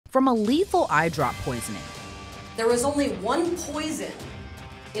from a lethal eye drop poisoning. There was only one poison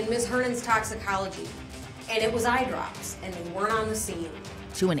in Ms. Hernan's toxicology, and it was eye drops, and they weren't on the scene.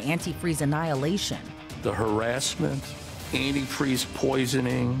 To an antifreeze annihilation. The harassment, antifreeze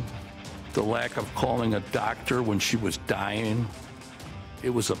poisoning, the lack of calling a doctor when she was dying. It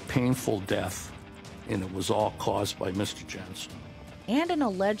was a painful death, and it was all caused by Mr. Jensen. And an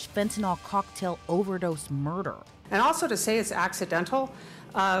alleged fentanyl cocktail overdose murder. And also to say it's accidental,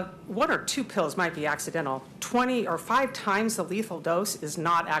 1 or 2 pills might be accidental. 20 or 5 times the lethal dose is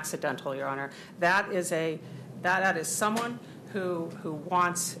not accidental, Your Honor. That is someone who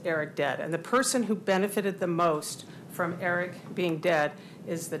wants Eric dead. And the person who benefited the most from Eric being dead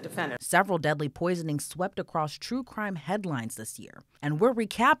is the defendant. Several deadly poisonings swept across true crime headlines this year, and we're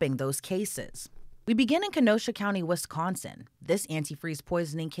recapping those cases. We begin in Kenosha County, Wisconsin. This antifreeze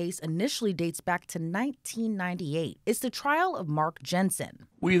poisoning case initially dates back to 1998. It's the trial of Mark Jensen.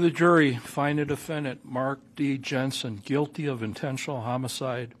 We, the jury, find the defendant, Mark D. Jensen, guilty of intentional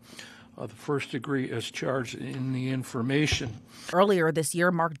homicide of the first degree as charged in the information. Earlier this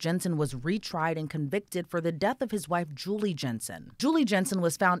year, Mark Jensen was retried and convicted for the death of his wife, Julie Jensen. Julie Jensen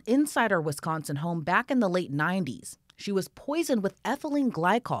was found inside her Wisconsin home back in the late 90s. She was poisoned with ethylene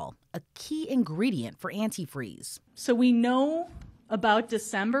glycol, a key ingredient for antifreeze. So we know about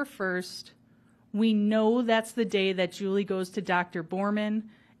December 1st. We know that's the day that Julie goes to Dr. Borman,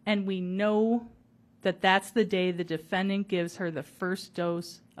 and we know that that's the day the defendant gives her the first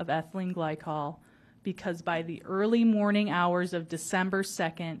dose of ethylene glycol, because by the early morning hours of December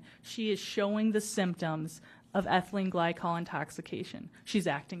 2nd, she is showing the symptoms of ethylene glycol intoxication. She's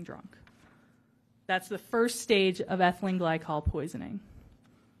acting drunk. That's the first stage of ethylene glycol poisoning.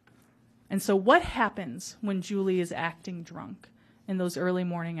 And so what happens when Julie is acting drunk in those early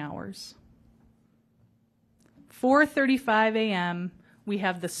morning hours? 4:35 a.m., we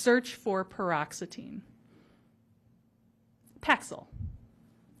have the search for paroxetine. Paxil.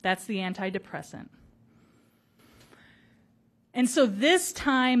 That's the antidepressant. And so this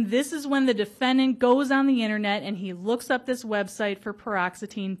time, this is when the defendant goes on the internet and he looks up this website for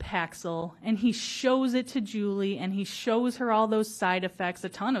paroxetine, Paxil, and he shows it to Julie, and he shows her all those side effects, a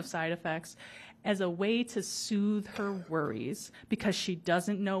ton of side effects, as a way to soothe her worries, because she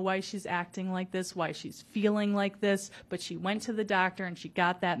doesn't know why she's acting like this, why she's feeling like this, but she went to the doctor and she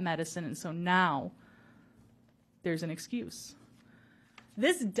got that medicine, and so now there's an excuse.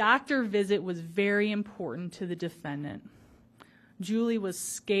 This doctor visit was very important to the defendant. Julie was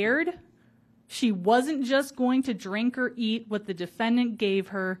scared. She wasn't just going to drink or eat what the defendant gave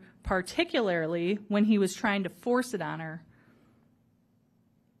her, particularly when he was trying to force it on her,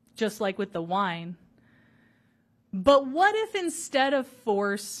 just like with the wine. But what if instead of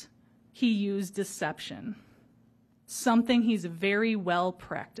force, he used deception, something he's very well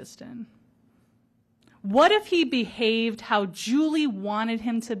practiced in? What if he behaved how Julie wanted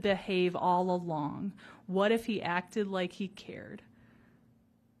him to behave all along? What if he acted like he cared?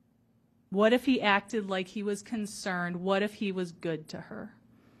 What if he acted like he was concerned? What if he was good to her?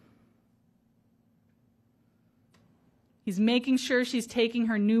 He's making sure she's taking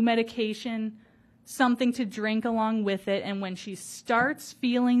her new medication, something to drink along with it, and when she starts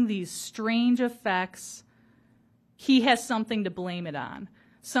feeling these strange effects, he has something to blame it on,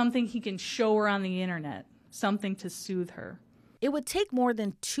 something he can show her on the internet, something to soothe her. It would take more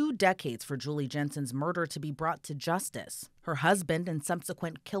than 2 decades for Julie Jensen's murder to be brought to justice. Her husband and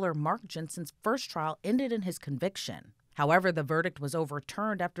subsequent killer Mark Jensen's first trial ended in his conviction. However, the verdict was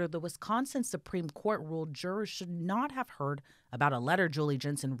overturned after the Wisconsin Supreme Court ruled jurors should not have heard about a letter Julie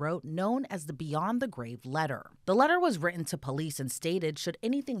Jensen wrote known as the Beyond the Grave letter. The letter was written to police and stated should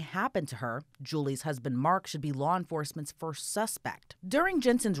anything happen to her, Julie's husband Mark should be law enforcement's first suspect. During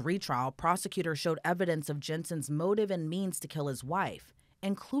Jensen's retrial, prosecutors showed evidence of Jensen's motive and means to kill his wife,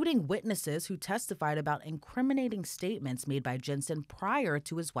 including witnesses who testified about incriminating statements made by Jensen prior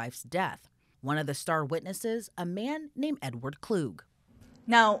to his wife's death. One of the star witnesses, a man named Edward Klug.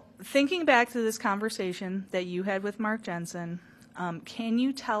 Now, thinking back to this conversation that you had with Mark Jensen, can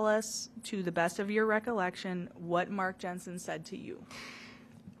you tell us, to the best of your recollection, what Mark Jensen said to you?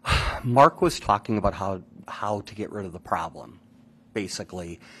 Mark was talking about how to get rid of the problem,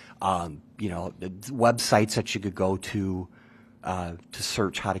 basically. The websites that you could go to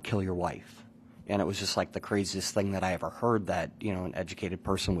search how to kill your wife. And it was just like the craziest thing that I ever heard, that, an educated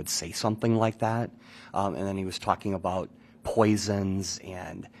person would say something like that. And then he was talking about poisons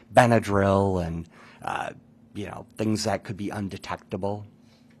and Benadryl and, things that could be undetectable.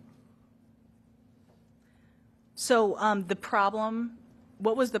 So the problem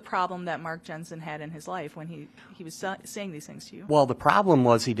What was the problem that Mark Jensen had in his life when he was saying these things to you? Well, the problem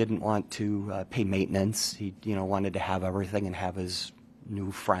was he didn't want to pay maintenance. He, wanted to have everything and have his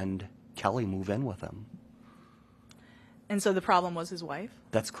new friend Kelly move in with him. And so the problem was his wife?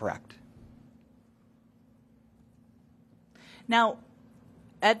 That's correct. Now,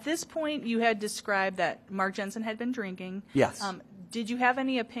 at this point, you had described that Mark Jensen had been drinking. Yes. Did you have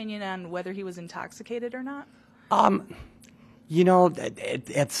any opinion on whether he was intoxicated or not? I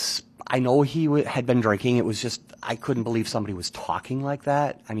know he had been drinking. It was just, I couldn't believe somebody was talking like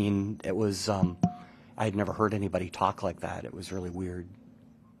that. I mean, it was, I had never heard anybody talk like that. It was really weird.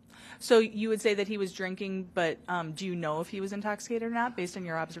 So you would say that he was drinking, but do you know if he was intoxicated or not, based on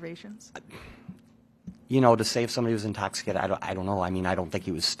your observations? To say if somebody was intoxicated, I don't know. I mean, I don't think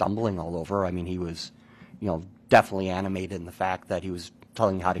he was stumbling all over. I mean, he was, definitely animated in the fact that he was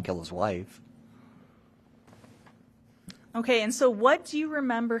telling how to kill his wife. Okay, and so what do you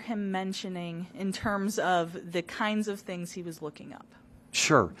remember him mentioning in terms of the kinds of things he was looking up?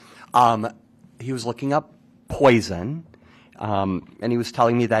 Sure. He was looking up poison, and he was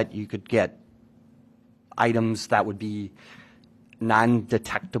telling me that you could get items that would be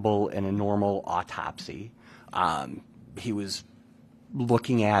non-detectable in a normal autopsy. He was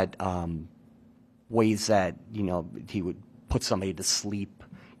looking at ways that, he would put somebody to sleep,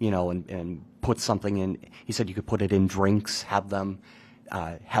 and put something in. He said you could put it in drinks, have them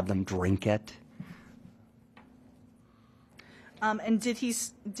drink it. And did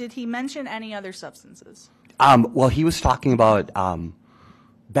he mention any other substances? Well, he was talking about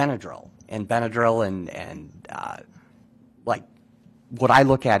Benadryl and like what I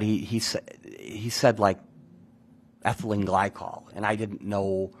look at. He said like ethylene glycol, and I didn't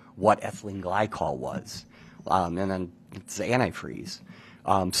know what ethylene glycol was, and then it's antifreeze.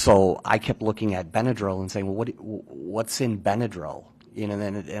 So I kept looking at Benadryl and saying, well, what's in Benadryl?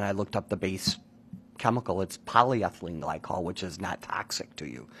 And I looked up the base chemical. It's polyethylene glycol, which is not toxic to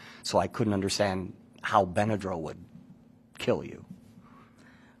you. So I couldn't understand how Benadryl would kill you.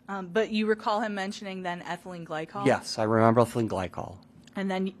 But you recall him mentioning then ethylene glycol? Yes, I remember ethylene glycol. And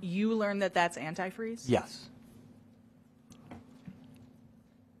then you learned that that's antifreeze? Yes.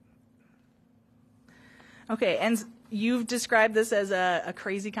 Okay, and you've described this as a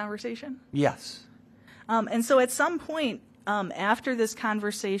crazy conversation? Yes. And so at some point, after this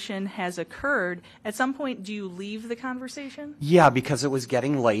conversation has occurred, at some point do you leave the conversation? Yeah, because it was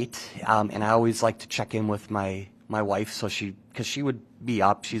getting late, and I always like to check in with my wife, so because she would be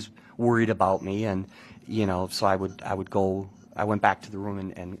up, she's worried about me, and so I would go. I went back to the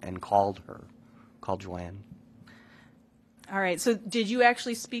room and called Joanne. All right. So did you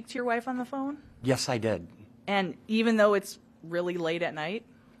actually speak to your wife on the phone? Yes, I did. And even though it's really late at night?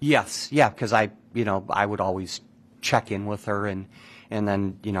 Yes, yeah, because I would always check in with her, and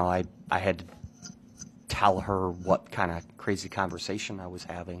then I had to tell her what kind of crazy conversation I was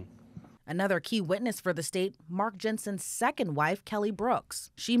having. Another key witness for the state, Mark Jensen's second wife, Kelly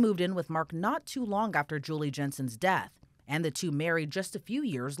Brooks. She moved in with Mark not too long after Julie Jensen's death, and the two married just a few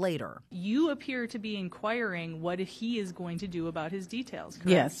years later. You appear to be inquiring what he is going to do about his details, correct?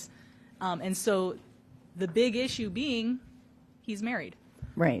 Yes. And so the big issue being he's married.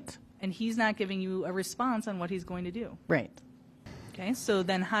 Right. And he's not giving you a response on what he's going to do. Right. Okay, so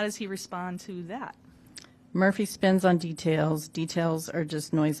then how does he respond to that? Murphy spins on details. Details are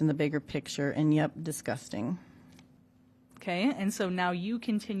just noise in the bigger picture, and yep, disgusting. Okay, and so now you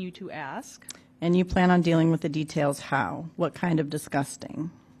continue to ask. And you plan on dealing with the details how? What kind of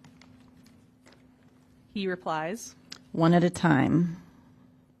disgusting? He replies. One at a time.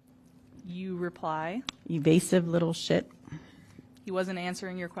 You reply. Evasive little shit. He wasn't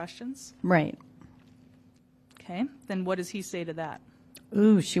answering your questions? Right. Okay, then what does he say to that?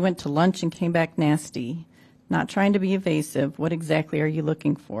 Ooh, she went to lunch and came back nasty. Not trying to be evasive. What exactly are you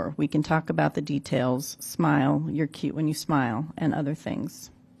looking for? We can talk about the details. Smile. You're cute when you smile. And other things.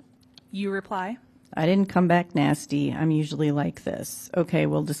 You reply. I didn't come back nasty. I'm usually like this. Okay,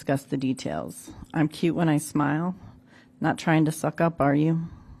 we'll discuss the details. I'm cute when I smile. Not trying to suck up, are you?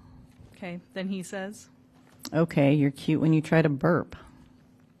 Okay, then he says. Okay, you're cute when you try to burp.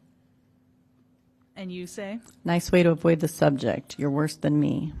 And you say? Nice way to avoid the subject. You're worse than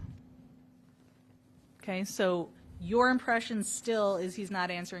me. Okay, so your impression still is he's not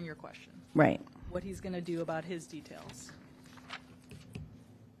answering your question. Right. What he's going to do about his details.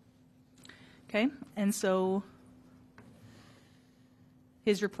 Okay, and so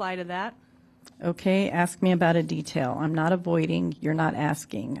his reply to that? Okay, ask me about a detail. I'm not avoiding. You're not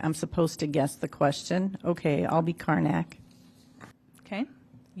asking. I'm supposed to guess the question. Okay, I'll be Karnak. Okay,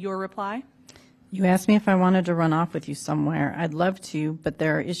 your reply? You asked me if I wanted to run off with you somewhere. I'd love to, but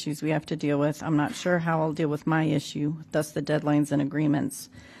there are issues we have to deal with. I'm not sure how I'll deal with my issue, thus the deadlines and agreements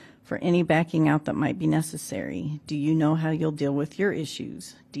for any backing out that might be necessary. Do you know how you'll deal with your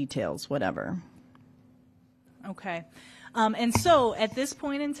issues, details, whatever? Okay. And so at this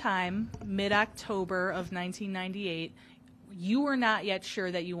point in time, mid-October of 1998, you were not yet sure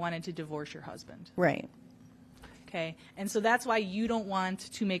that you wanted to divorce your husband. Right. Okay. And so that's why you don't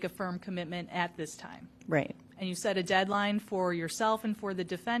want to make a firm commitment at this time. Right. And you set a deadline for yourself and for the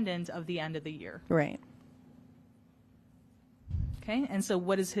defendant of the end of the year. Right. Okay. And so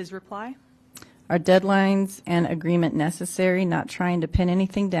what is his reply? Are deadlines and agreement necessary? Not trying to pin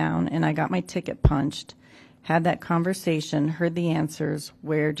anything down, and I got my ticket punched. Had that conversation, heard the answers.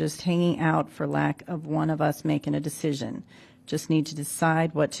 We're just hanging out for lack of one of us making a decision. Just need to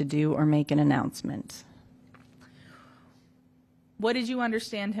decide what to do or make an announcement. What did you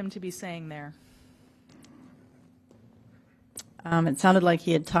understand him to be saying there? It sounded like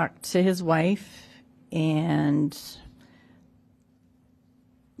he had talked to his wife, and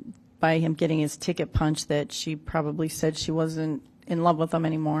by him getting his ticket punched, that she probably said she wasn't in love with him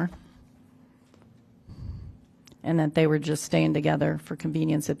anymore, and that they were just staying together for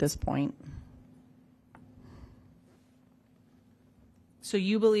convenience at this point. So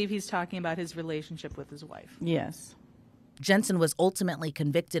you believe he's talking about his relationship with his wife? Yes. Jensen was ultimately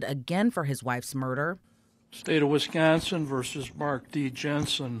convicted again for his wife's murder. State of Wisconsin versus Mark D.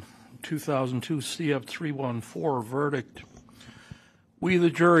 Jensen, 2002 CF 314 verdict. We, the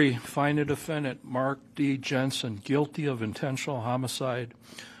jury, find the defendant, Mark D. Jensen, guilty of intentional homicide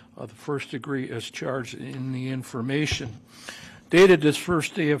of the first degree as charged in the information. Dated this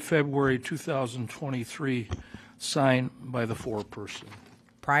first day of February 2023, signed by the foreperson.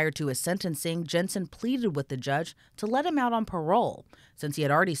 Prior to his sentencing, Jensen pleaded with the judge to let him out on parole, since he had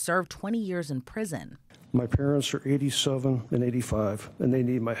already served 20 years in prison. My parents are 87 and 85, and they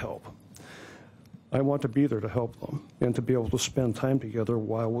need my help. I want to be there to help them and to be able to spend time together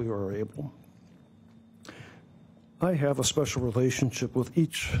while we are able. I have a special relationship with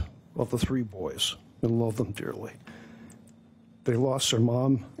each of the three boys and love them dearly. They lost their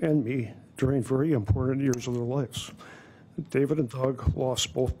mom and me during very important years of their lives. David and Doug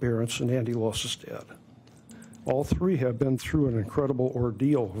lost both parents, and Andy lost his dad. All three have been through an incredible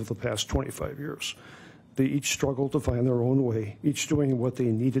ordeal over the past 25 years. They each struggled to find their own way, each doing what they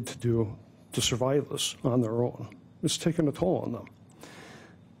needed to do to survive this on their own. It's taken a toll on them.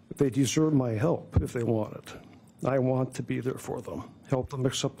 They deserve my help if they want it. I want to be there for them, help them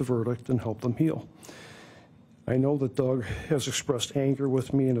accept the verdict, and help them heal. I know that Doug has expressed anger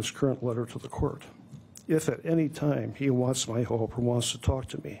with me in his current letter to the court. If at any time he wants my help or wants to talk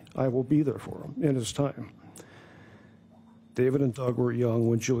to me, I will be there for him in his time. David and Doug were young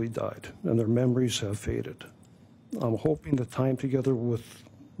when Julie died, and their memories have faded. I'm hoping the time together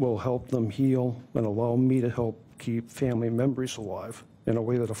will help them heal and allow me to help keep family memories alive in a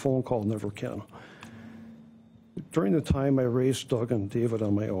way that a phone call never can. During the time I raised Doug and David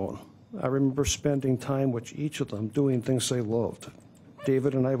on my own, I remember spending time with each of them doing things they loved.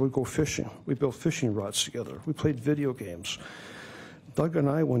 David and I would go fishing. We built fishing rods together. We played video games. Doug and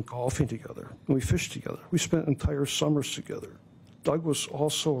I went golfing together, and we fished together. We spent entire summers together. Doug was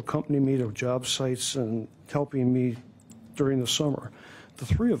also accompanying me to job sites and helping me during the summer. The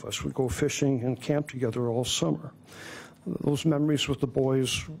three of us would go fishing and camp together all summer. Those memories with the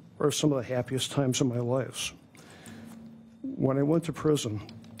boys are some of the happiest times of my life. When I went to prison,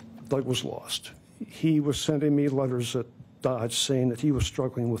 Doug was lost. He was sending me letters at Dodge saying that he was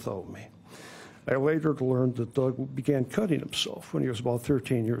struggling without me. I later learned that Doug began cutting himself when he was about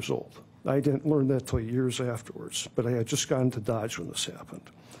 13 years old. I didn't learn that till years afterwards, but I had just gotten to Dodge when this happened.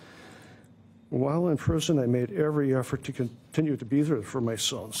 While in prison, I made every effort to continue to be there for my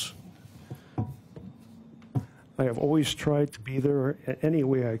sons. I have always tried to be there in any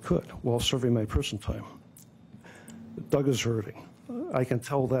way I could while serving my prison time. Doug is hurting. I can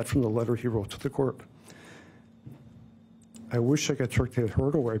tell that from the letter he wrote to the court. I wish I could take that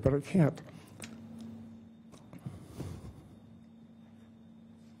hurt away, but I can't.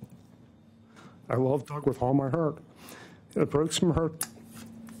 I love Doug with all my heart. It breaks my heart.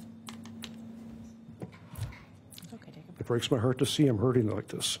 It breaks my heart to see him hurting like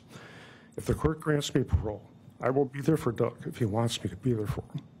this. If the court grants me parole, I will be there for Doug if he wants me to be there for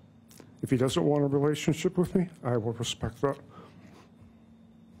him. If he doesn't want a relationship with me, I will respect that.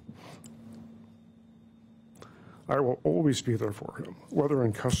 I will always be there for him, whether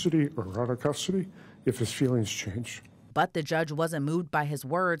in custody or out of custody, if his feelings change. But the judge wasn't moved by his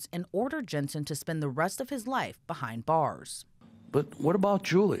words and ordered Jensen to spend the rest of his life behind bars. But what about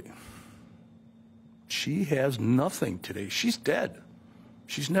Julie? She has nothing today. She's dead.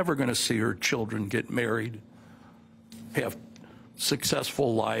 She's never going to see her children get married, have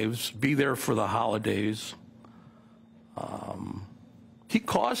successful lives, be there for the holidays. He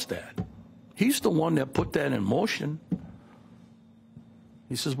caused that. He's the one that put that in motion.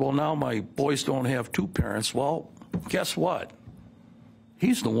 He says, well, now my boys don't have two parents. Well, guess what?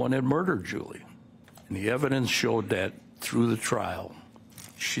 He's the one that murdered Julie. And the evidence showed that through the trial.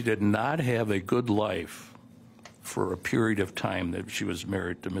 She did not have a good life for a period of time that she was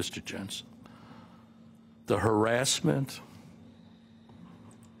married to Mr. Jensen. The harassment,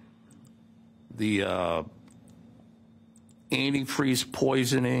 the antifreeze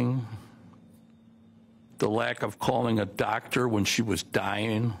poisoning, the lack of calling a doctor when she was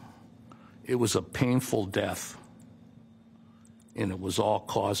dying, it was a painful death. And it was all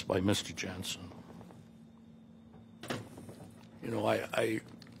caused by Mr. Jensen. You know, I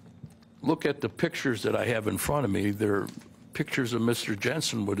look at the pictures that I have in front of me. They're pictures of Mr.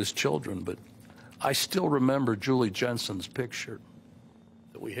 Jensen with his children, but I still remember Julie Jensen's picture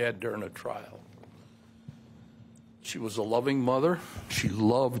that we had during a trial. She was a loving mother. She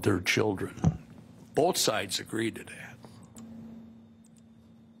loved her children. Both sides agreed to that.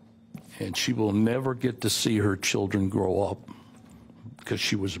 And she will never get to see her children grow up because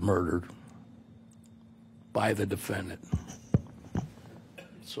she was murdered by the defendant.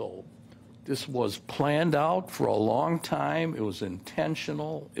 So this was planned out for a long time. It was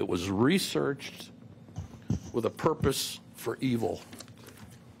intentional. It was researched with a purpose for evil.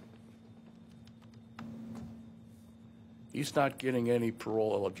 He's not getting any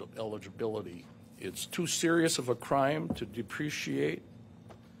parole eligibility. It's too serious of a crime to depreciate.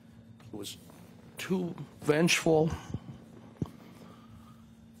 It was too vengeful.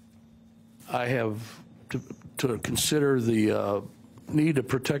 I have to consider the need to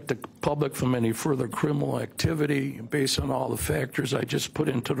protect the public from any further criminal activity based on all the factors I just put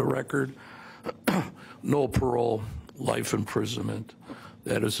into the record. No parole, life imprisonment.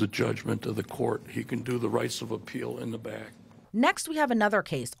 That is the judgment of the court. He can do the rights of appeal in the back. Next, we have another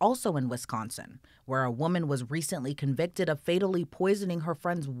case, also in Wisconsin, where a woman was recently convicted of fatally poisoning her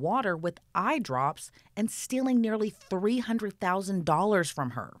friend's water with eye drops and stealing nearly $300,000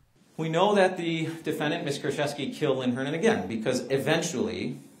 from her. We know that the defendant, Ms. Krzyzewski, killed Lynn Hernan again because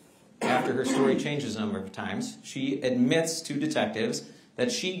eventually, after her story changes a number of times, she admits to detectives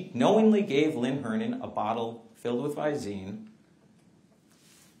that she knowingly gave Lynn Hernan a bottle filled with Visine.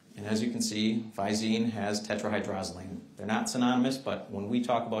 And as you can see, Visine has tetrahydrozoline. They're not synonymous, but when we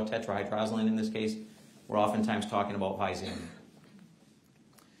talk about tetrahydrozoline in this case, we're oftentimes talking about Visine.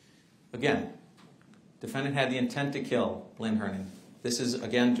 Again, defendant had the intent to kill Lynn Hernan. This is,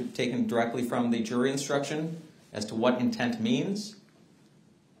 again, taken directly from the jury instruction as to what intent means.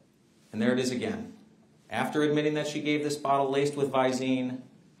 And there it is again. After admitting that she gave this bottle laced with Visine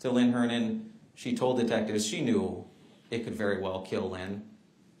to Lynn Hernan, she told detectives she knew it could very well kill Lynn.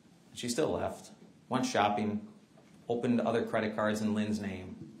 She still left, went shopping, opened other credit cards in Lynn's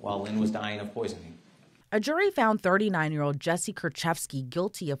name while Lynn was dying of poisoning. A jury found 39-year-old Jesse Krzyzewski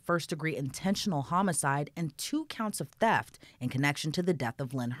guilty of first-degree intentional homicide and 2 counts of theft in connection to the death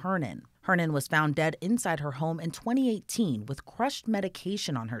of Lynn Hernan. Hernan was found dead inside her home in 2018 with crushed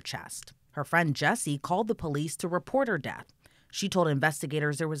medication on her chest. Her friend Jessie called the police to report her death. She told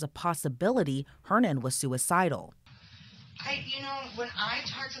investigators there was a possibility Hernan was suicidal. When I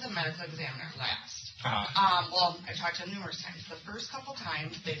talked to the medical examiner last, I talked to him numerous times. The first couple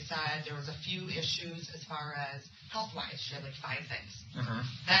times, they said there was a few issues as far as health-wise. She had like 5 things.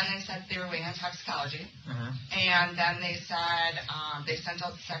 Then they said they were waiting on toxicology. And then they said they sent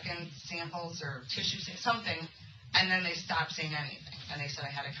out second samples or tissue, something, and then they stopped saying anything. And they said I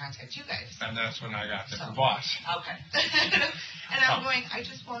had to contact you guys. And that's when I got the boss. Okay. And I'm going, I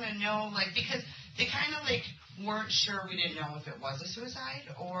just want to know, because they kind of weren't sure. We didn't know if it was a suicide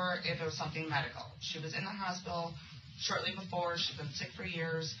or if it was something medical. She was in the hospital shortly before. She'd been sick for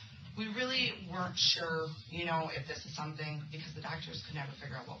years. We really weren't sure, if this is something, because the doctors could never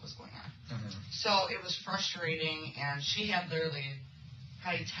figure out what was going on. So it was frustrating, and she had literally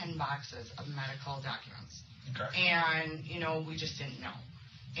probably 10 boxes of medical documents. Okay. And, we just didn't know.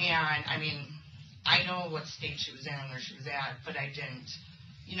 And, I know what state she was in and where she was at, but I didn't.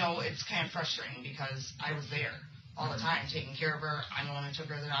 It's kind of frustrating because I was there all the time taking care of her. I'm the one who took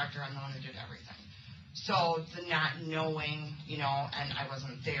her to the doctor. I'm the one who did everything. So the not knowing, and I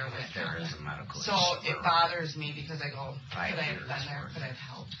wasn't there with her. There is a medical so it bothers me because I go, could I have been there? Could I have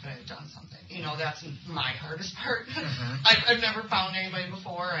helped? Could I have done something? That's my hardest part. I've never found anybody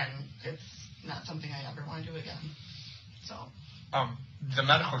before, and it's not something I ever want to do again. So. The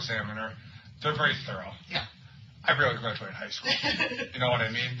medical examiner They're very thorough. Yeah. I barely graduated high school. You know what I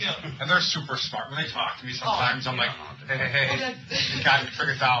mean? Yeah. And they're super smart. When they talk to me sometimes, I'm like, hey, Well, you got to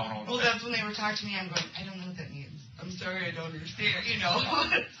figure it out a little Well, bit. that's when they were talking to me. I'm going, I don't know what that means. I'm sorry, I don't understand. You know.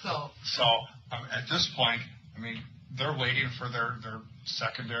 So At this point, I mean, they're waiting for their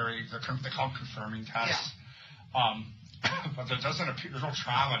secondary. They call them confirming tests. Yeah. But there doesn't appear. There's no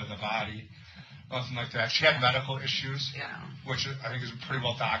trauma to the body. Nothing like that. She had medical issues, which I think is pretty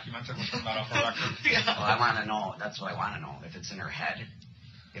well documented with her medical record. Well, I want to know. That's what I want to know. If it's in her head,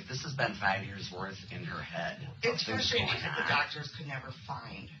 if this has been 5 years worth in her head, it's frustrating because the doctors could never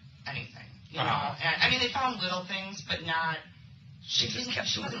find anything. You know, and I mean they found little things, but not. She just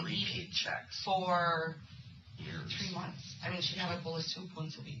kept doing wasn't repeat checks for years. 3 months. I mean, she'd have a bowl of soup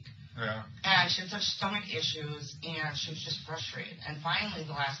once a week. Yeah. And she had such stomach issues, and she was just frustrated. And finally,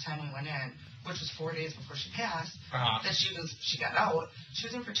 the last time we went in, which was 4 days before she passed, that she got out. She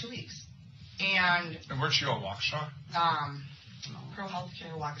was in for 2 weeks. And where'd she go? Waukesha? Pro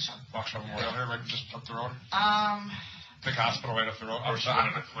Healthcare, Waukesha. Waukesha Memorial, right just up the road. Big hospital right up the road. Was she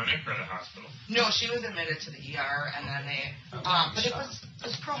in the clinic or the hospital? No, she was admitted to the ER, and then they. But it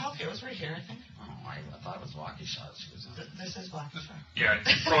was Pro Healthcare. It was right here, I think. Oh, I thought it was Waukesha. She was in. This is Waukesha. Yeah,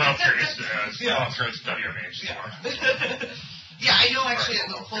 Pro Healthcare is WMH. Yeah, I know. Actually, it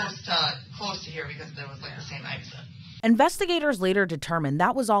was close to here because there was like the same exit. Investigators later determined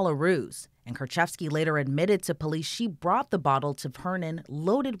that was all a ruse, and Krzyzewski later admitted to police she brought the bottle to Vernon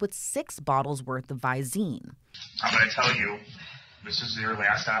loaded with 6 bottles worth of Visine. I'm going to tell you, this is your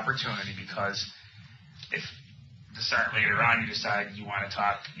last opportunity, because if later on you decide you want to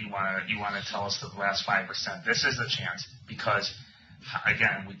talk, you want to tell us the last 5%, this is the chance, because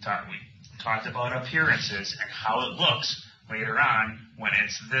again, we talked about appearances and how it looks later on when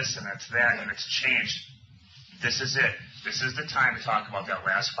it's this and it's that and it's changed. This is it. This is the time to talk about that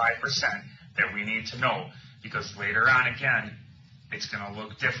last 5% that we need to know, because later on, again, it's going to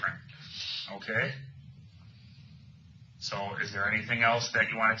look different. Okay? So is there anything else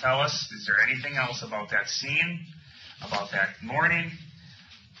that you want to tell us? Is there anything else about that scene, about that morning?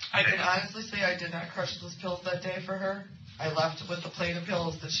 I can honestly say I did not crush those pills that day for her. I left with the plate of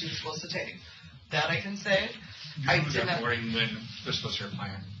pills that she was supposed to take. That I can say. You knew that morning when this was her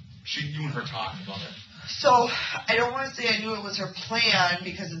plan. You and her talked about it. So I don't want to say I knew it was her plan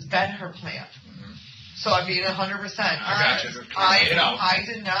because it's been her plan. So I'm being 100% honest. I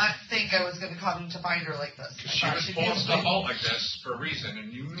did not think I was going to come to find her like this. She was pulling stuff out like this for a reason,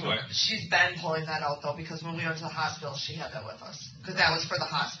 and you knew it. She's been pulling that out, though, because when we went to the hospital, she had that with us. Because that was for the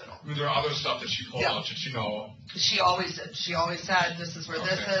hospital. I mean, there are other stuff that she pulled out that you know. She always did. She always said, this is where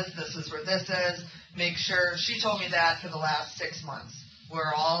this is where this is. Make sure. She told me that for the last 6 months,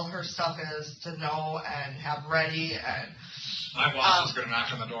 where all her stuff is to know and have ready. And my boss is going to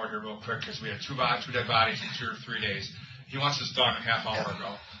knock on the door here real quick because we had two dead bodies in 2 or 3 days. He wants this done a half hour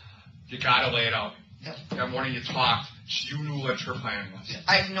ago. You got to lay it out. That morning you talked, you knew what her plan was.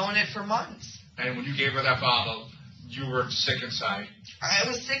 I've known it for months. And when you gave her that bottle, you were sick inside. I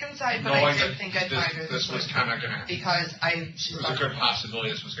was sick inside, but I didn't think I'd find her. This was kind of going to happen. Because there was a good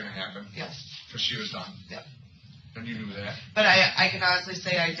possibility this was going to happen. Yes. Because she was done. Yeah. And you knew that. But I can honestly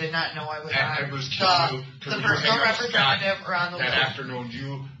say I did not know I was and it was killing you. The personal representative around the that afternoon,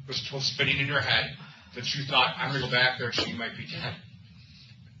 you was still spinning in your head that you thought, I'm going to go back there, she might be dead.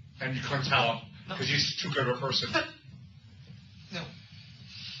 And you couldn't tell him because he's too good of a person. No.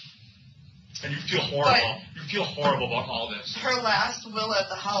 And you feel horrible. You feel horrible about all this. Her last will at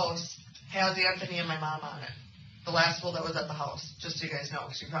the house has Anthony and my mom on it. The last will that was at the house, just so you guys know,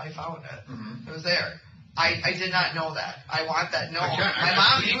 because you probably found it. Mm-hmm. It was there. I did not know that. I want that known. My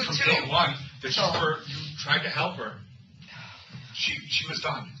mom knew from too. Day one that you tried to help her. She was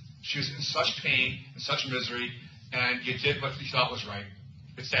done. She was in such pain, in such misery, and you did what you thought was right.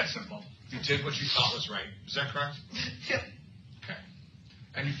 It's that simple. You did what you thought was right. Is that correct? Yeah. Okay.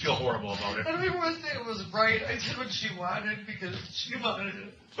 And you feel horrible about it. I don't even want to say it was right. I did what she wanted because she wanted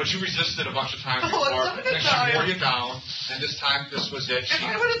it. But you resisted a bunch of times before, and she wore you down, and this time this was it. If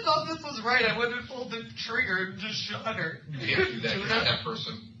I would have thought this was right, I would have pulled the trigger and just shot her. You can't do that. You're not that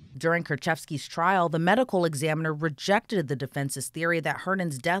person. During Krzyzewski's trial, the medical examiner rejected the defense's theory that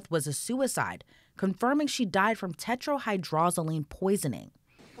Hernan's death was a suicide, confirming she died from tetrahydrozoline poisoning.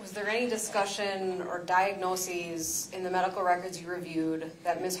 Was there any discussion or diagnoses in the medical records you reviewed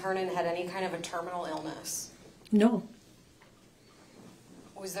that Ms. Hernan had any kind of a terminal illness? No.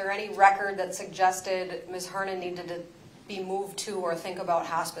 Was there any record that suggested Ms. Hernan needed to be moved to or think about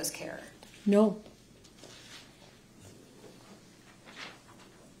hospice care? No.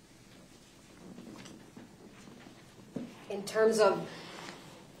 In terms of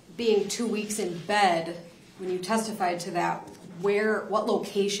being 2 weeks in bed, when you testified to that, what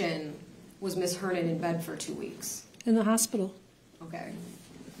location was Ms. Hernan in bed for 2 weeks? In the hospital. Okay.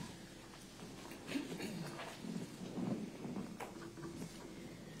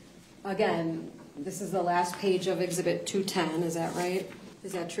 Again, this is the last page of Exhibit 210, is that right?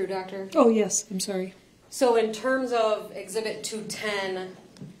 Is that true, Doctor? Oh, yes, I'm sorry. So in terms of Exhibit 210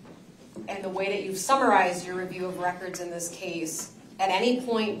 and the way that you've summarized your review of records in this case, at any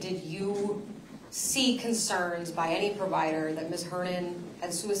point did you see concerns by any provider that Ms. Hernan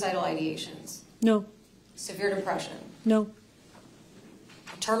had suicidal ideations? No. Severe depression? No.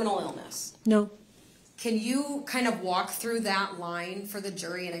 Terminal illness? No. Can you kind of walk through that line for the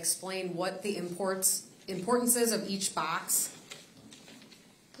jury and explain what the importance is of each box?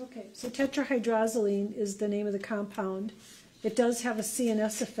 Okay, so tetrahydrozoline is the name of the compound. It does have a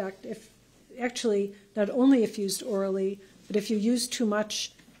CNS effect, actually not only if used orally, but if you use too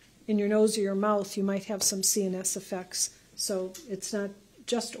much in your nose or your mouth, you might have some CNS effects. So it's not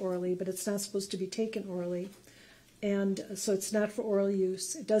just orally, but it's not supposed to be taken orally. And so it's not for oral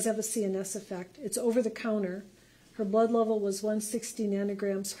use. It does have a CNS effect. It's over the counter. Her blood level was 160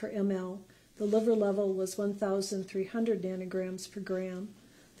 nanograms per ml. The liver level was 1,300 nanograms per gram.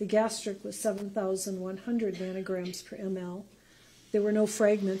 The gastric was 7,100 nanograms per ml. There were no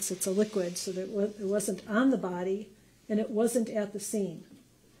fragments. It's a liquid, so that it wasn't on the body, and it wasn't at the scene.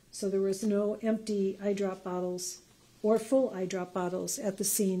 So there was no empty eye drop bottles or full eye drop bottles at the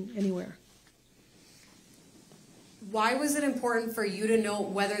scene anywhere. Why was it important for you to know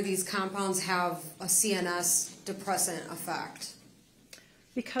whether these compounds have a CNS depressant effect?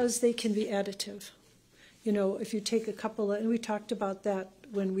 Because they can be additive. You know, if you take a couple, and we talked about that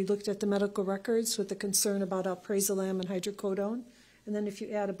when we looked at the medical records with the concern about alprazolam and hydrocodone, and then if you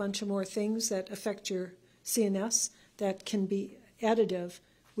add a bunch of more things that affect your CNS, that can be additive,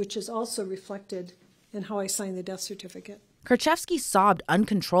 which is also reflected in how I signed the death certificate. Krzyzewski sobbed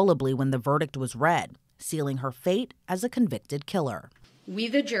uncontrollably when the verdict was read, sealing her fate as a convicted killer. We,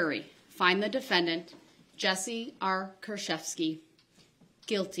 the jury, find the defendant, Jesse R. Krzyzewski,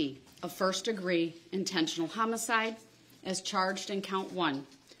 guilty of first-degree intentional homicide as charged in count 1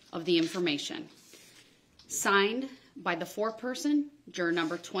 of the information. Signed by the foreperson, juror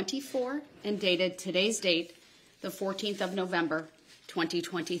number 24, and dated today's date, the 14th of November,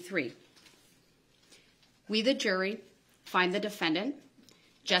 2023. We, the jury, find the defendant,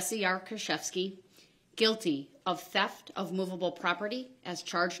 Jesse R. Krzyzewski, guilty of theft of movable property as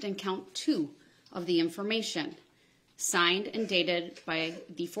charged in count 2 of the information, signed and dated by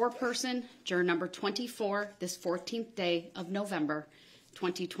the foreperson, juror number 24, this 14th day of November,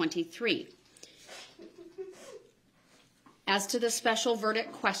 2023. As to the special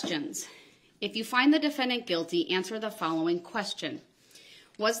verdict questions, if you find the defendant guilty, answer the following question.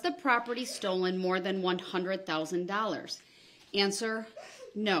 Was the property stolen more than $100,000? Answer,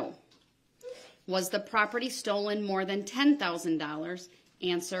 no. Was the property stolen more than $10,000?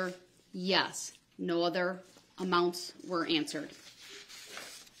 Answer, yes. No other amounts were answered.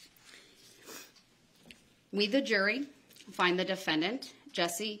 We, the jury, find the defendant,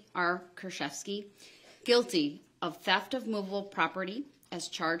 Jesse R. Krzyzewski, guilty of theft of movable property as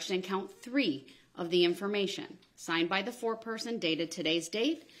charged in count 3 of the information, signed by the foreperson, dated today's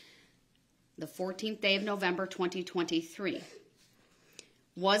date, the 14th day of November, 2023.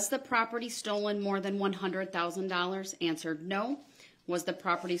 Was the property stolen more than $100,000? Answered, no. Was the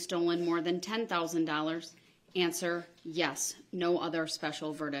property stolen more than $10,000? Answer, yes. No other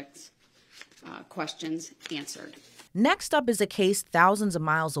special verdicts questions answered. Next up is a case thousands of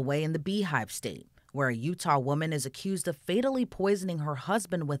miles away in the Beehive State, where a Utah woman is accused of fatally poisoning her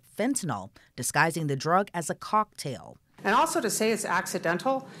husband with fentanyl, disguising the drug as a cocktail. And also to say it's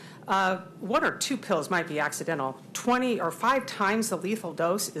accidental, 1 or 2 pills might be accidental. 20 or 5 times the lethal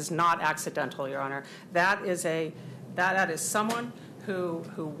dose is not accidental, Your Honor. That is someone who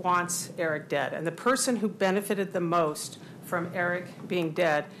wants Eric dead. And the person who benefited the most from Eric being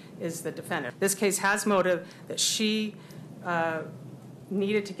dead is the defendant. This case has motive that she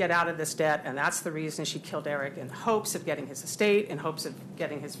needed to get out of this debt, and that's the reason she killed Eric, in hopes of getting his estate, in hopes of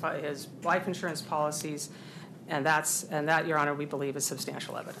getting his life insurance policies, and that, Your Honor, we believe is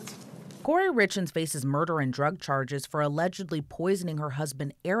substantial evidence. Corey Richens faces murder and drug charges for allegedly poisoning her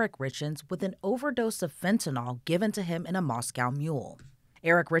husband Eric Richens with an overdose of fentanyl given to him in a Moscow Mule.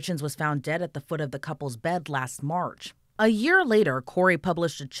 Eric Richens was found dead at the foot of the couple's bed last March. A year later, Corey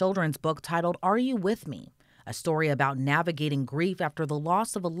published a children's book titled Are You With Me?, a story about navigating grief after the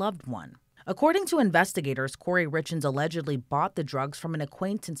loss of a loved one. According to investigators, Corey Richens allegedly bought the drugs from an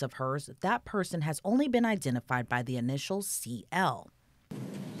acquaintance of hers. That person has only been identified by the initials CL.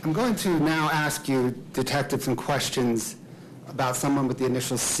 I'm going to now ask you, Detective, some questions about someone with the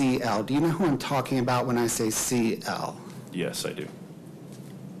initial CL. Do you know who I'm talking about when I say CL? Yes, I do.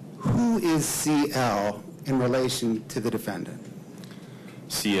 Who is CL in relation to the defendant?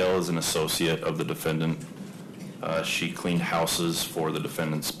 CL is an associate of the defendant. She cleaned houses for the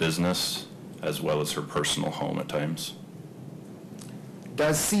defendant's business as well as her personal home at times.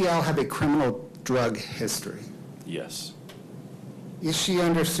 Does CL have a criminal drug history? Yes. Is she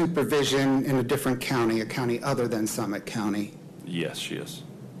under supervision in a different county, a county other than Summit County? Yes, she is.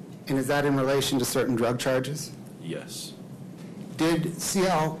 And is that in relation to certain drug charges? Yes. Did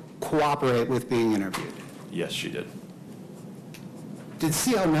CL cooperate with being interviewed? Yes, she did. Did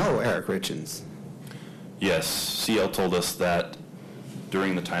CL know Eric Richens? Yes, CL told us that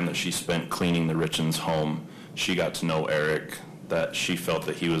during the time that she spent cleaning the Richens home, she got to know Eric, that she felt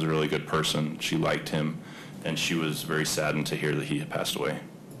that he was a really good person, she liked him, and she was very saddened to hear that he had passed away.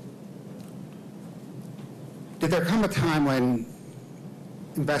 Did there come a time when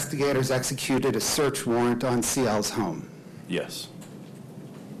investigators executed a search warrant on CL's home? Yes.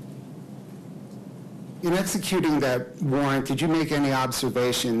 In executing that warrant, did you make any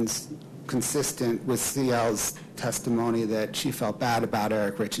observations consistent with CL's testimony that she felt bad about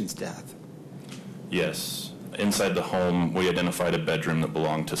Eric Richens' death? Yes. Inside the home, we identified a bedroom that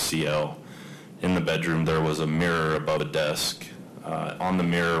belonged to CL. In the bedroom, there was a mirror above a desk. On the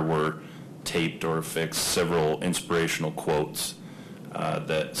mirror were taped or affixed several inspirational quotes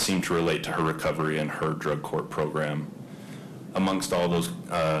that seemed to relate to her recovery and her drug court program. Amongst all those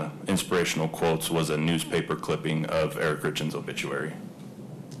inspirational quotes was a newspaper clipping of Eric Richens' obituary.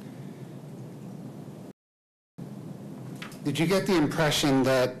 Did you get the impression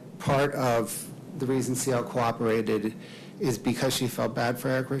that part of the reason CL cooperated is because she felt bad for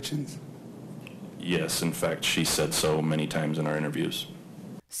Eric Richens? Yes, in fact, she said so many times in our interviews.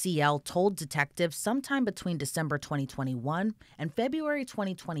 CL told detectives sometime between December 2021 and February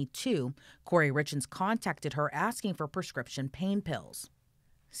 2022, Corey Richens contacted her asking for prescription pain pills.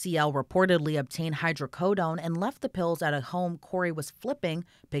 CL reportedly obtained hydrocodone and left the pills at a home Corey was flipping,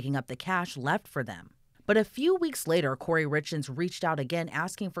 picking up the cash left for them. But a few weeks later, Corey Richens reached out again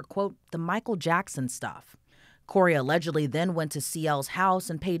asking for, quote, the Michael Jackson stuff. Corey allegedly then went to CL's house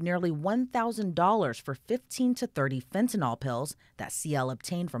and paid nearly $1,000 for 15 to 30 fentanyl pills that CL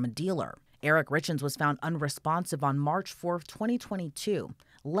obtained from a dealer. Eric Richens was found unresponsive on March 4, 2022,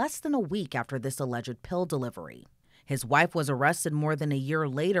 less than a week after this alleged pill delivery. His wife was arrested more than a year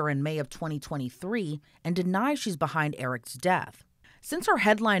later in May of 2023 and denies she's behind Eric's death. Since her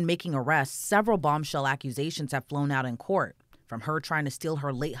headline-making arrest, several bombshell accusations have flown out in court, from her trying to steal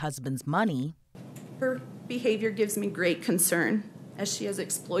her late husband's money. Her behavior gives me great concern, as she has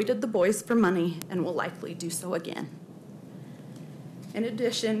exploited the boys for money and will likely do so again. In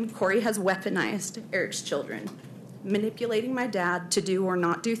addition, Corey has weaponized Eric's children, manipulating my dad to do or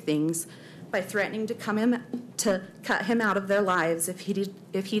not do things by threatening to cut him out of their lives if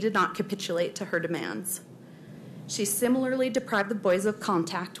he did not capitulate to her demands. She similarly deprived the boys of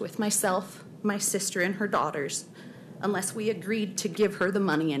contact with myself, my sister, and her daughters, unless we agreed to give her the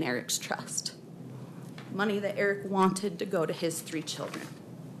money in Eric's trust. Money that Eric wanted to go to his 3 children.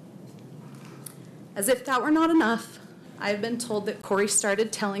 As if that were not enough, I have been told that Corey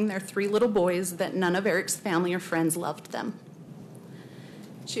started telling their 3 little boys that none of Eric's family or friends loved them.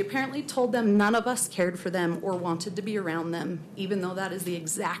 She apparently told them none of us cared for them or wanted to be around them, even though that is the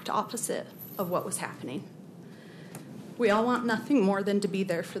exact opposite of what was happening. We all want nothing more than to be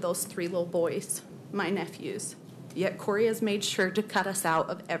there for those 3 little boys, my nephews, yet Corey has made sure to cut us out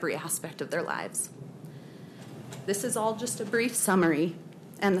of every aspect of their lives. This is all just a brief summary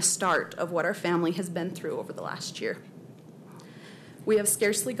and the start of what our family has been through over the last year. We have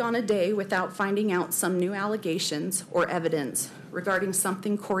scarcely gone a day without finding out some new allegations or evidence regarding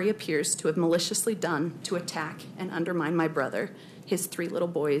something Corey appears to have maliciously done to attack and undermine my brother, his 3 little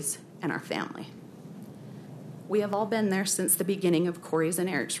boys, and our family. We have all been there since the beginning of Corey's and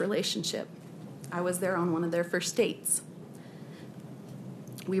Eric's relationship. I was there on one of their first dates.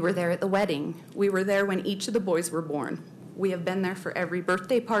 We were there at the wedding. We were there when each of the boys were born. We have been there for every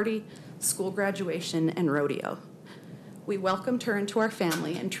birthday party, school graduation, and rodeo. We welcomed her into our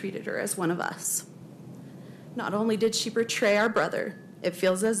family and treated her as one of us. Not only did she betray our brother, it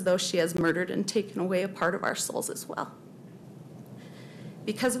feels as though she has murdered and taken away a part of our souls as well.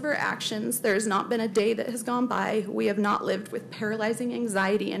 Because of her actions, there has not been a day that has gone by we have not lived with paralyzing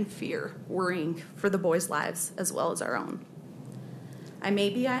anxiety and fear, worrying for the boys' lives as well as our own. I may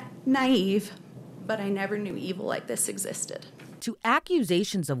be naive, but I never knew evil like this existed. to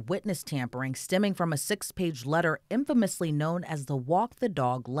accusations of witness tampering stemming from a 6-page letter infamously known as the Walk the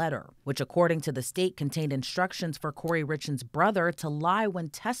Dog letter, which according to the state contained instructions for Corey Richens' brother to lie when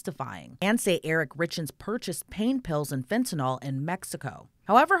testifying and say Eric Richens purchased pain pills and fentanyl in Mexico.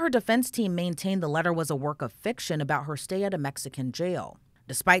 However, her defense team maintained the letter was a work of fiction about her stay at a Mexican jail.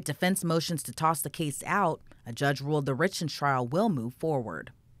 Despite defense motions to toss the case out, a judge ruled the Richens trial will move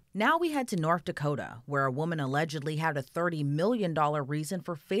forward. Now we head to North Dakota, where a woman allegedly had a $30 million reason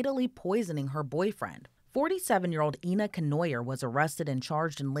for fatally poisoning her boyfriend. 47-year-old Ina Knoyer was arrested and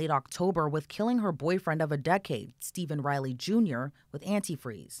charged in late October with killing her boyfriend of a decade, Stephen Riley Jr., with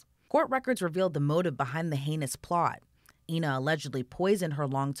antifreeze. Court records revealed the motive behind the heinous plot. Ina allegedly poisoned her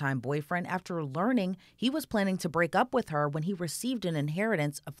longtime boyfriend after learning he was planning to break up with her when he received an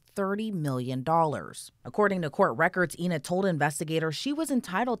inheritance of $30 million. According to court records, Ina told investigators she was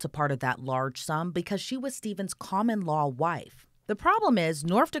entitled to part of that large sum because she was Stephen's common-law wife. The problem is,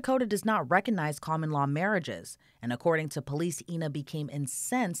 North Dakota does not recognize common-law marriages, and according to police, Ina became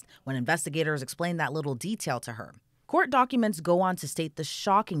incensed when investigators explained that little detail to her. Court documents go on to state the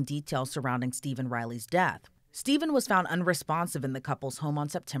shocking details surrounding Stephen Riley's death. Stephen was found unresponsive in the couple's home on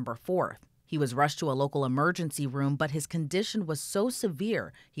September 4th. He was rushed to a local emergency room, but his condition was so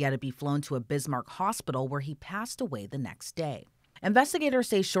severe he had to be flown to a Bismarck hospital where he passed away the next day. Investigators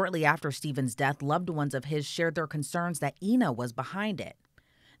say shortly after Stephen's death, loved ones of his shared their concerns that Ina was behind it.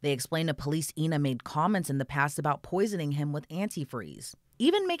 They explained to police Ina made comments in the past about poisoning him with antifreeze,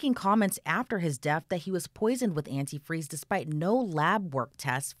 even making comments after his death that he was poisoned with antifreeze despite no lab work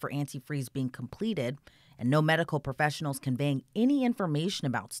tests for antifreeze being completed and no medical professionals conveying any information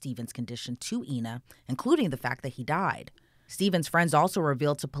about Stephen's condition to Ina, including the fact that he died. Stephen's friends also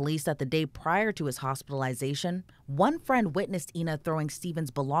revealed to police that the day prior to his hospitalization, one friend witnessed Ina throwing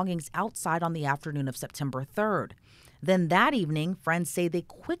Stephen's belongings outside on the afternoon of September 3rd. Then that evening, friends say they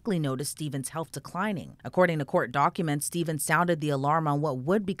quickly noticed Stephen's health declining. According to court documents, Stephen sounded the alarm on what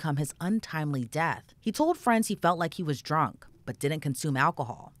would become his untimely death. He told friends he felt like he was drunk, but didn't consume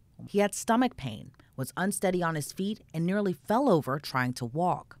alcohol. He had stomach pain, was unsteady on his feet, and nearly fell over trying to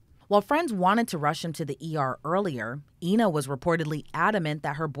walk. While friends wanted to rush him to the ER earlier, Ina was reportedly adamant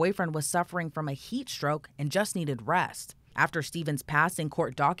that her boyfriend was suffering from a heat stroke and just needed rest. After Stephen's passing,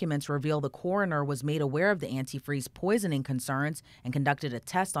 court documents reveal the coroner was made aware of the antifreeze poisoning concerns and conducted a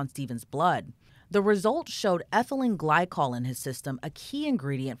test on Stephen's blood. The results showed ethylene glycol in his system, a key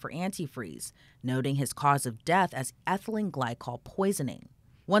ingredient for antifreeze, noting his cause of death as ethylene glycol poisoning.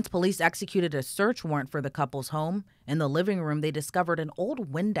 Once police executed a search warrant for the couple's home, in the living room they discovered an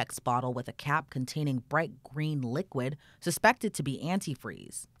old Windex bottle with a cap containing bright green liquid suspected to be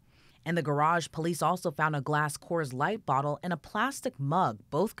antifreeze. In the garage, police also found a glass Coors Light bottle and a plastic mug,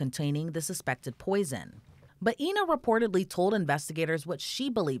 both containing the suspected poison. But Ina reportedly told investigators what she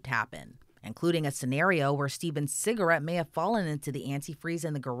believed happened, including a scenario where Stephen's cigarette may have fallen into the antifreeze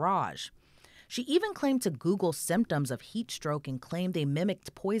in the garage. She even claimed to Google symptoms of heat stroke and claimed they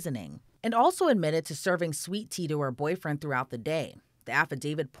mimicked poisoning, and also admitted to serving sweet tea to her boyfriend throughout the day. The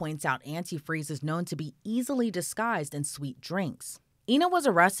affidavit points out antifreeze is known to be easily disguised in sweet drinks. Ina was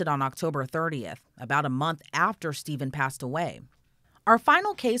arrested on October 30th, about a month after Stephen passed away. Our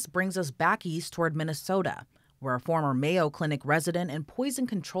final case brings us back east toward Minnesota, where a former Mayo Clinic resident and poison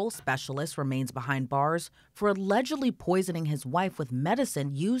control specialist remains behind bars for allegedly poisoning his wife with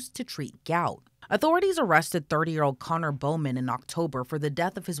medicine used to treat gout. Authorities arrested 30-year-old Connor Bowman in October for the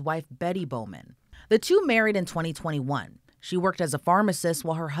death of his wife Betty Bowman. The two married in 2021. She worked as a pharmacist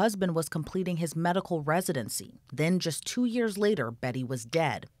while her husband was completing his medical residency. Then, just 2 years later, Betty was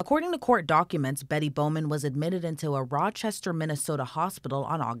dead. According to court documents, Betty Bowman was admitted into a Rochester, Minnesota hospital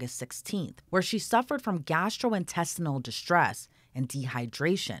on August 16th, where she suffered from gastrointestinal distress and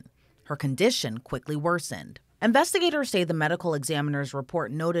dehydration. Her condition quickly worsened. Investigators say the medical examiner's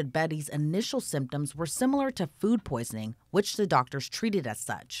report noted Betty's initial symptoms were similar to food poisoning, which the doctors treated as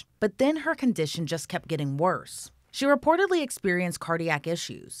such. But then her condition just kept getting worse. She reportedly experienced cardiac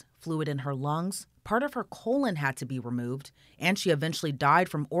issues, fluid in her lungs, part of her colon had to be removed, and she eventually died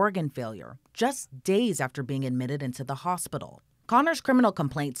from organ failure, just days after being admitted into the hospital. Connor's criminal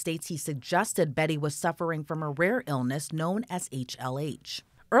complaint states he suggested Betty was suffering from a rare illness known as HLH.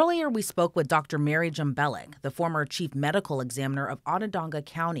 Earlier, we spoke with Dr. Mary Jumbelik, the former chief medical examiner of Onondaga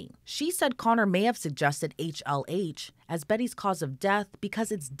County. She said Connor may have suggested HLH as Betty's cause of death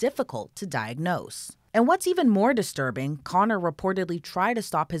because it's difficult to diagnose. And what's even more disturbing, Connor reportedly tried to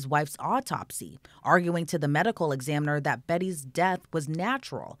stop his wife's autopsy, arguing to the medical examiner that Betty's death was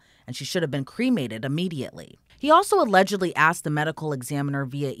natural and she should have been cremated immediately. He also allegedly asked the medical examiner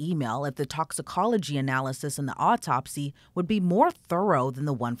via email if the toxicology analysis and the autopsy would be more thorough than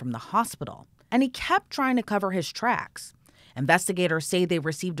the one from the hospital. And he kept trying to cover his tracks. Investigators say they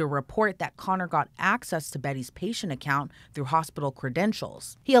received a report that Connor got access to Betty's patient account through hospital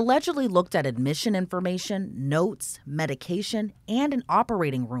credentials. He allegedly looked at admission information, notes, medication, and an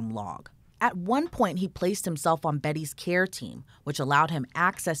operating room log. At one point, he placed himself on Betty's care team, which allowed him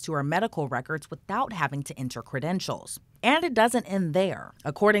access to her medical records without having to enter credentials. And it doesn't end there.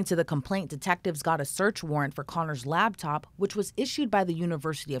 According to the complaint, detectives got a search warrant for Connor's laptop, which was issued by the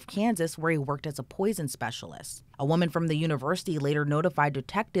University of Kansas, where he worked as a poison specialist. A woman from the university later notified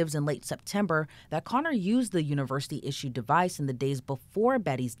detectives in late September that Connor used the university-issued device in the days before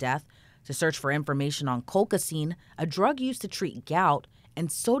Betty's death to search for information on colchicine, a drug used to treat gout, and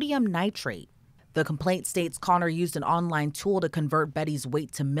sodium nitrate. The complaint states Connor used an online tool to convert Betty's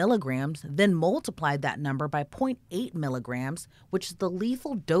weight to milligrams, then multiplied that number by 0.8 milligrams, which is the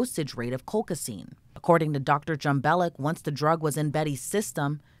lethal dosage rate of colchicine. According to Dr. Jumbellic, once the drug was in Betty's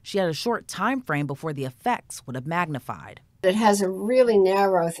system, she had a short time frame before the effects would have magnified. It has a really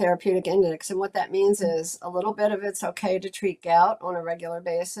narrow therapeutic index, and what that means is a little bit of it's okay to treat gout on a regular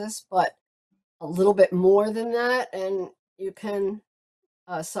basis, but a little bit more than that, and you can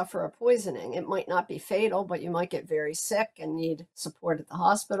suffer a poisoning. It might not be fatal, but you might get very sick and need support at the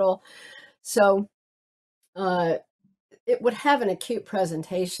hospital. So it would have an acute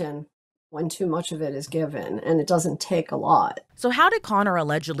presentation when too much of it is given, and it doesn't take a lot. So how did Connor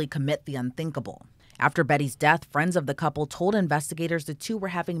allegedly commit the unthinkable? After Betty's death, friends of the couple told investigators the two were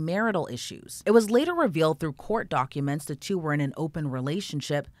having marital issues. It was later revealed through court documents the two were in an open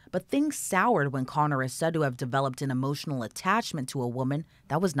relationship, but things soured when Connor is said to have developed an emotional attachment to a woman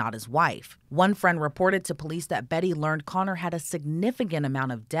that was not his wife. One friend reported to police that Betty learned Connor had a significant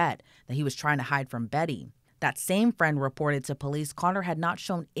amount of debt that he was trying to hide from Betty. That same friend reported to police Connor had not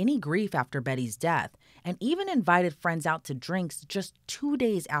shown any grief after Betty's death and even invited friends out to drinks just 2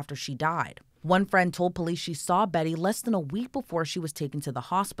 days after she died. One friend told police she saw Betty less than a week before she was taken to the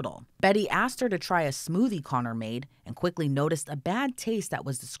hospital. Betty asked her to try a smoothie Connor made and quickly noticed a bad taste that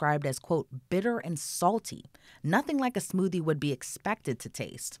was described as, quote, bitter and salty, nothing like a smoothie would be expected to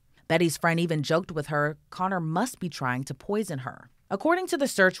taste. Betty's friend even joked with her, Connor must be trying to poison her. According to the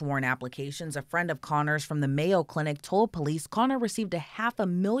search warrant applications, a friend of Connor's from the Mayo Clinic told police Connor received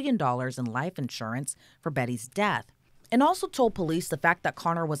 $500,000 in life insurance for Betty's death, and also told police the fact that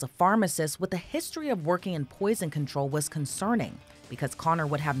Connor was a pharmacist with a history of working in poison control was concerning because Connor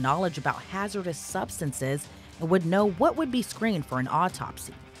would have knowledge about hazardous substances and would know what would be screened for an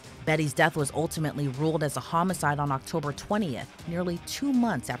autopsy. Betty's death was ultimately ruled as a homicide on October 20th, nearly 2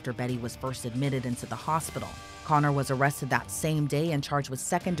 months after Betty was first admitted into the hospital. Connor was arrested that same day and charged with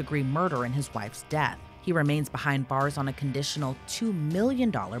second-degree murder in his wife's death. He remains behind bars on a conditional $2 million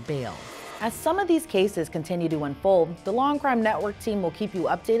bail. As some of these cases continue to unfold, the Law&Crime Network team will keep you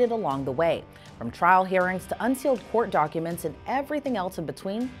updated along the way. From trial hearings to unsealed court documents and everything else in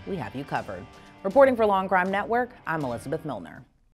between, we have you covered. Reporting for Law&Crime Network, I'm Elizabeth Millner.